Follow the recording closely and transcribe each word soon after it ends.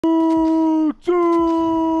YouTube!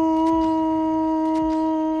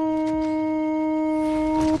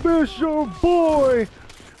 It's your boy,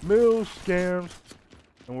 Mill Scams,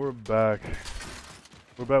 and we're back.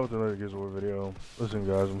 We're back with another Gears of War video. Listen,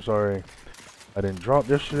 guys, I'm sorry I didn't drop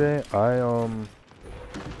yesterday. I was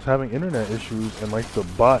having internet issues, and like the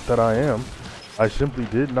bot that I am, I simply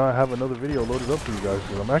did not have another video loaded up for you guys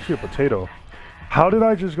because I'm actually a potato. How did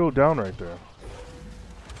I just go down right there?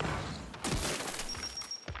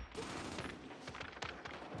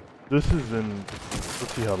 This is in...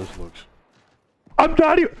 Let's see how this looks. I'm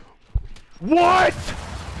not even... What?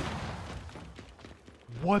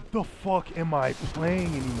 What the fuck am I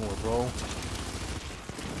playing anymore, bro?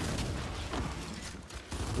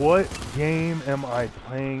 What game am I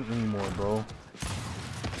playing anymore, bro?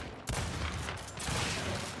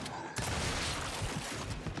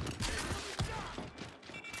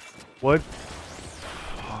 What the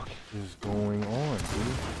fuck is going on,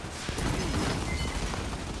 dude?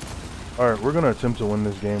 Alright, we're gonna attempt to win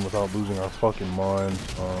this game without losing our fucking minds.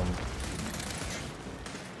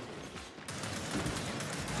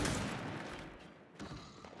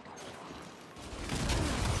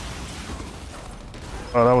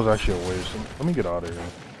 Oh, that was actually a waste. Let me get out of here.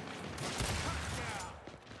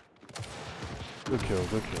 Good kill,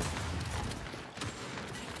 good kill.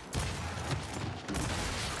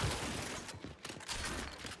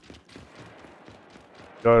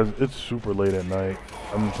 Guys, it's super late at night.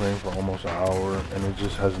 I've been playing for almost an hour, and it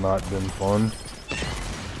just has not been fun.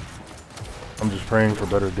 I'm just praying for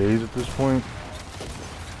better days at this point.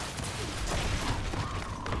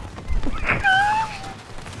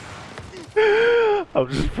 I'm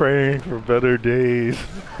just praying for better days.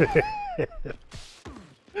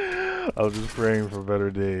 I'm just praying for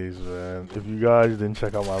better days, man. If you guys didn't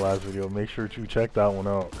check out my last video, make sure to check that one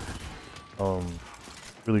out.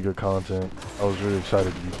 Really good content. I was really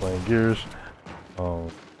excited to be playing Gears.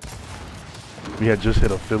 We had just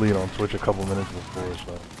hit affiliate on Twitch a couple minutes before,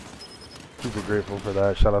 so super grateful for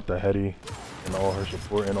that. Shout out to Hetty and all her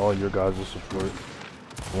support and all your guys' support.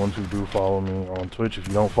 The ones who do follow me on Twitch. If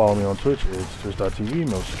you don't follow me on Twitch, it's twitch.tv,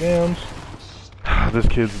 no scams. This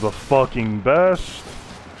kid's the fucking best.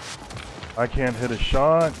 I can't hit a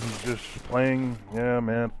shot. He's just playing, yeah,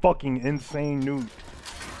 man. Fucking insane nuke.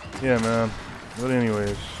 Yeah, man. But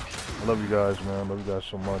anyways, I love you guys, man. Love you guys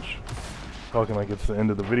so much. Talking like it's the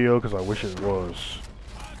end of the video because I wish it was.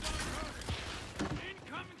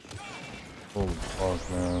 Holy fuck,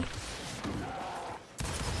 man.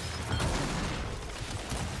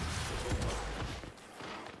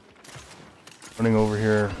 Running over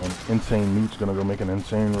here, an insane nuke's gonna go make an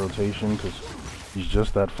insane rotation because he's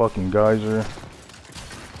just that fucking geyser.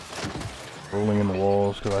 Rolling in the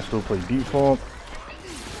walls because I still play default.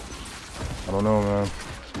 I don't know, man.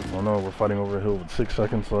 I don't know. We're fighting over a hill with 6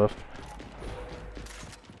 seconds left.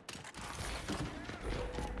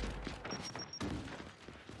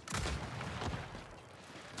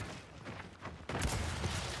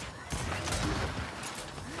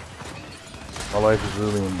 My life is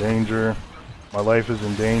really in danger. My life is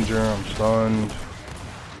in danger. I'm stunned.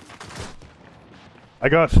 I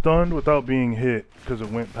got stunned without being hit because it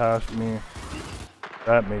went past me.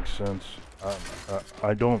 That makes sense.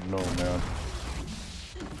 I don't know, man.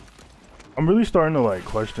 I'm really starting to like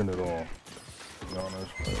question it all, to be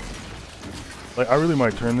honest. Like, I really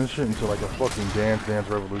might turn this shit into like a fucking Dance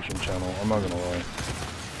Revolution channel. I'm not gonna lie.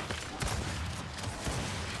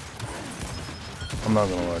 I'm not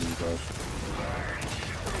gonna lie to you guys.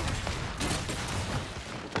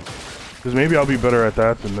 Because maybe I'll be better at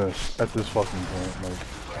that than this, at this fucking point. Like,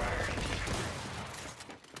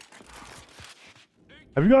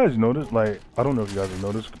 have you guys noticed, like, I don't know if you guys have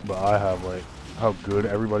noticed, but I have, like, how good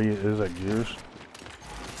everybody is at Gears.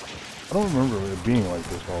 I don't remember it being like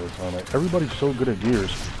this all the time. Like, everybody's so good at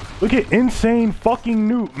Gears. Look at insane fucking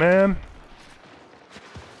Newt, man.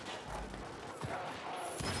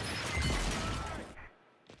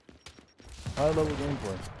 High level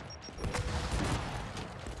gameplay.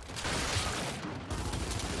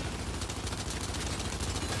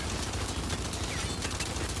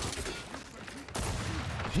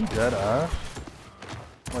 Is he dead ass?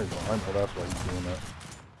 Oh, he's behind. Oh, that's why he's doing that.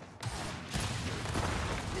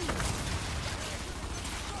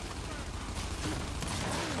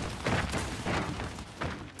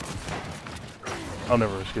 I'll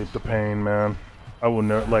never escape the pain, man. I will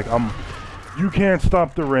never, like, you can't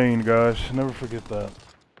stop the rain, guys. Never forget that.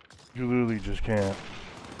 You literally just can't.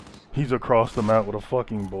 He's across the map with a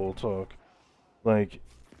fucking bull talk. Like,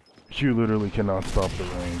 you literally cannot stop the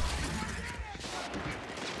rain.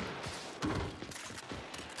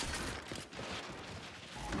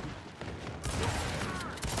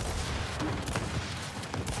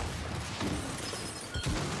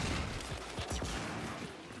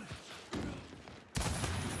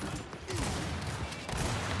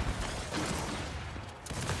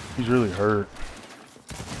 He's really hurt.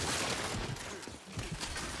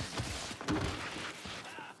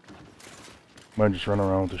 Might just run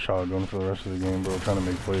around with the shotgun for the rest of the game, bro, trying to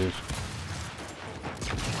make plays.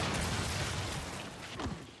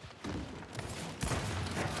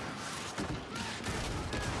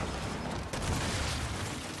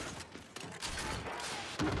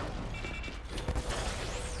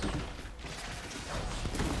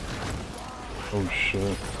 Oh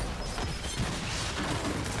shit.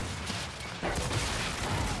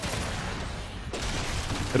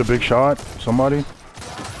 Hit a big shot? Somebody?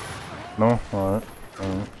 No? Alright.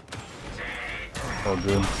 Alright. All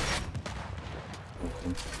good.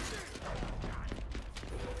 Okay.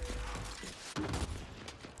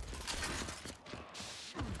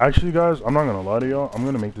 Actually, guys, I'm not gonna lie to y'all. I'm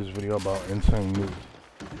gonna make this video about Insane Noob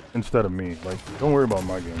instead of me. Like, don't worry about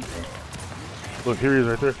my gameplay. Look, here he is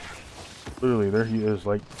right there. Literally, there he is.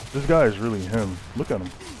 Like, this guy is really him. Look at him.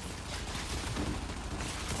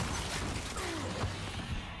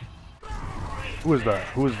 Who is that?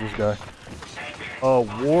 Who is this guy?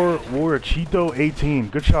 Cheeto 18.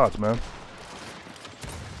 Good shots, man.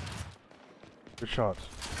 Good shots.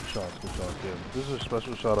 Good shots. Good shots. Yeah. This is a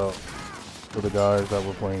special shout out for the guys that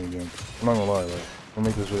we're playing against. I'm not gonna lie, like, I'll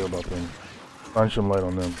make this video about them. Shine some light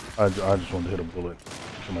on them. I just wanted to hit a bullet.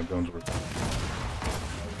 So my guns work.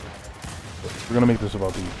 We're gonna make this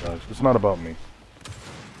about these guys. It's not about me.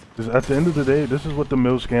 Because at the end of the day, this is what the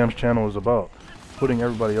Mill Scams channel is about. Putting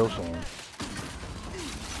everybody else on.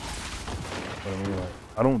 I mean, like,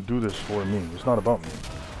 I don't do this for me. It's not about me.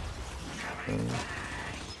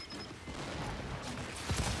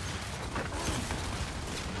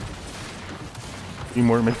 Dream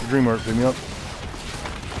work, make the dream work. Pick me up.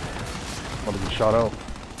 I'm about to get shot out.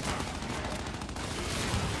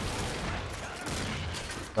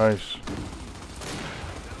 Nice.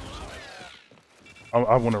 I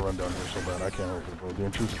want to run down here so bad. I can't help it, bro. The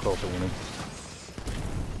intrusive thoughts are winning.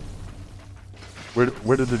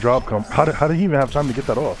 Where did the drop come? How did he even have time to get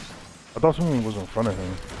that off? I thought someone was in front of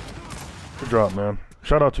him. Good drop, man.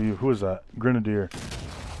 Shout out to you. Who is that? Grenadier.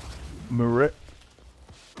 Marit.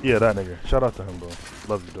 Yeah, that nigga. Shout out to him, bro.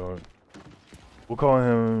 Love you, dog. We'll call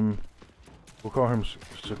him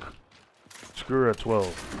Screw at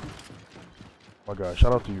 12. My God.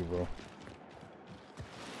 Shout out to you, bro.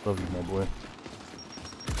 Love you, my boy.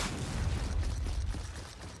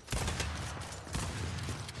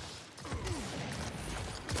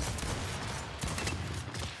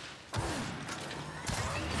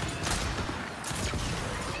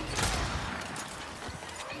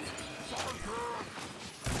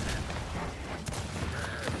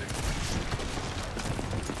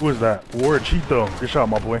 Who is that? Cheeto. Good shot,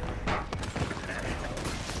 my boy.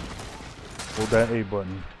 Hold that A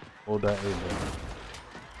button. Hold that A button.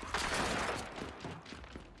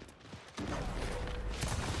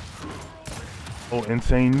 Oh,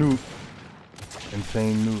 Insane Noob.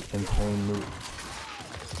 Insane Noob. Insane Noob.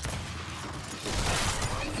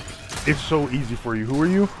 It's so easy for you. Who are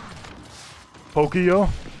you? Pokio?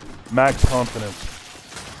 Max Confidence.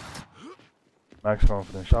 Max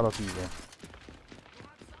Confidence. Shout out to you, bro.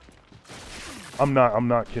 I'm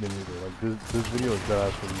not kidding either. Like, this video is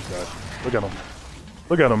badass for these guys. Look at him.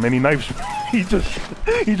 Look at him, and he knifes me. he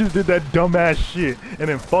just did that dumbass shit and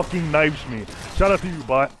then fucking knifes me. Shout out to you,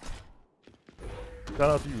 bot. Shout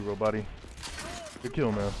out to you, bro, buddy. Good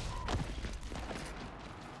kill, man.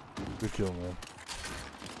 Good kill, man.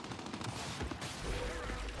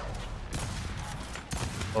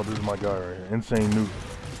 Oh, this is my guy right here. Insane Noob.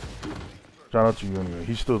 Shout out to you anyway.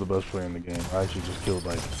 He's still the best player in the game. I actually just killed,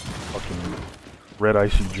 like, fucking Red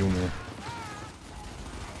Icy Jr.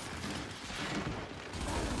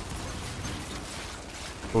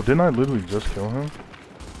 Oh, didn't I literally just kill him?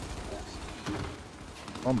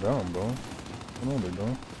 Calm down, bro. Come on, big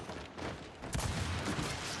dog.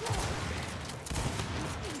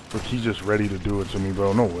 Look, he's just ready to do it to me,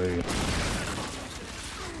 bro. No way.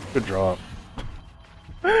 Good drop.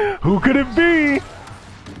 Who could it be?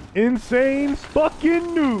 Insane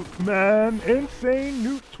fucking Noob, man. Insane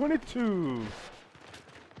Noob 22.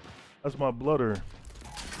 That's my blooder.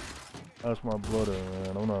 That's my blooder,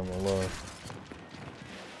 man. I'm not gonna lie.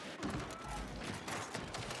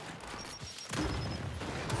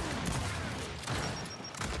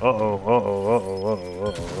 Uh-oh.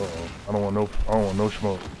 I don't want no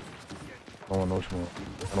smoke. I don't want no smoke.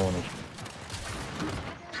 I don't want no smoke.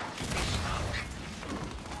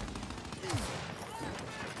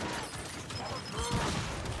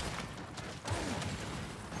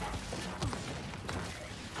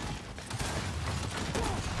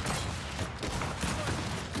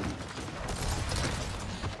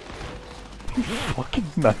 He fucking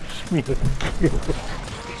knifes me again.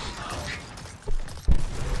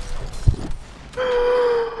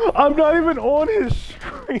 I'm not even on his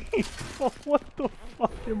screen. What the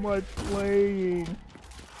fuck am I playing?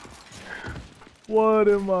 What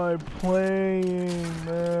am I playing,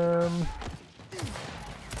 man?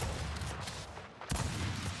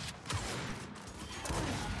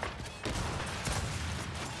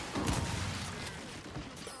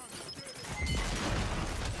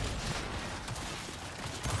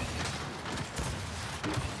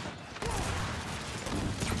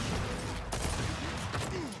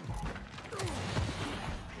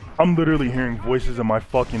 I'm literally hearing voices in my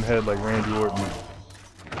fucking head like Randy Orton.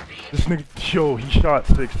 This nigga, yo, he shot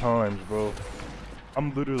 6 times, bro.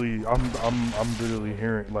 I'm literally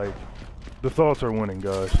hearing, like, the thoughts are winning,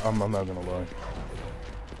 guys. I'm not gonna lie.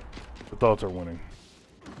 The thoughts are winning.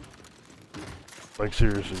 Like,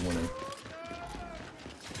 seriously winning.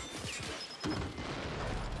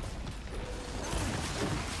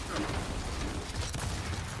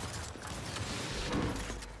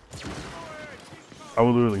 I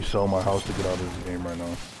would literally sell my house to get out of this game right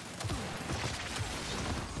now.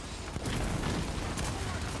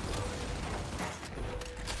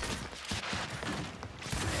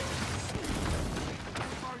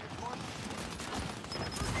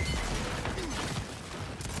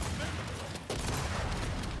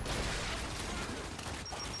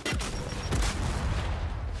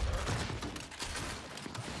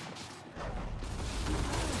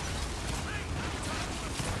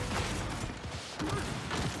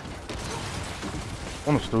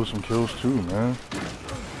 I want to steal some kills too, man.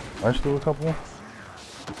 I steal a couple?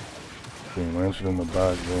 Dang, Lance's in the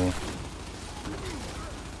back, bro.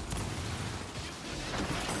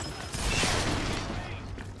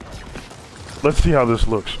 Let's see how this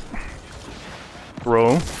looks.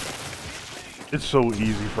 Bro. It's so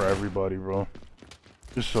easy for everybody, bro.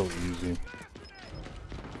 It's so easy.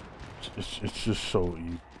 It's just so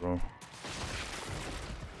easy, bro.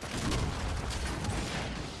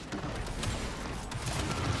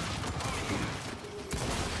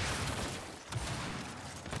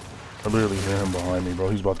 I literally hear him behind me, bro.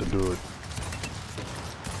 He's about to do it.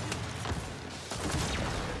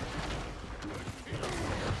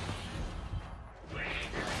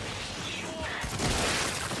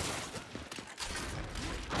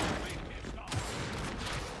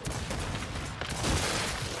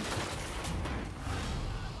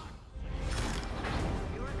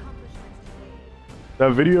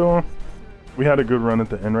 That video, we had a good run at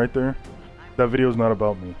the end right there. That video is not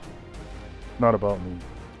about me. Not about me.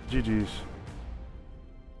 GG's.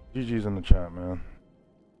 GG's in the chat, man.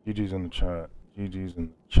 GG's in the chat. GG's in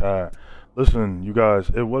the chat. Listen, you guys,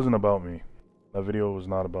 it wasn't about me. That video was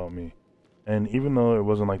not about me. And even though it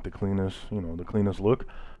wasn't like the cleanest, you know, the cleanest look,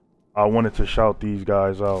 I wanted to shout these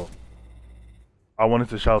guys out. I wanted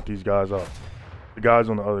to shout these guys out. The guys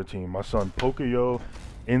on the other team. My son Pocoyo,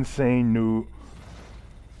 Insane Newt,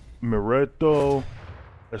 Mireto,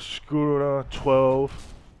 Escura 12,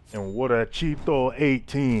 and Warachito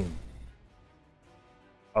 18.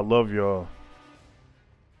 I love y'all.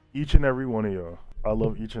 Each and every one of y'all. I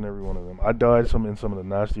love each and every one of them. I died in some of the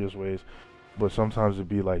nastiest ways, but sometimes it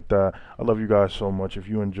be like that. I love you guys so much. If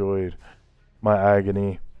you enjoyed my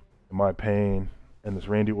agony, my pain, and this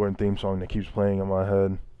Randy Orton theme song that keeps playing in my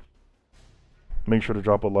head, make sure to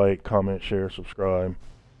drop a like, comment, share, subscribe.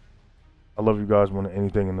 I love you guys more than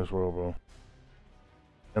anything in this world, bro.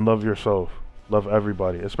 And love yourself. Love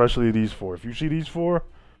everybody, especially these 4. If you see these 4,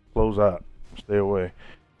 close out. Stay away.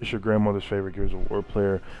 It's your grandmother's favorite Gears of War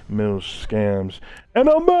player, Mills Scams, and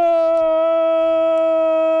I'm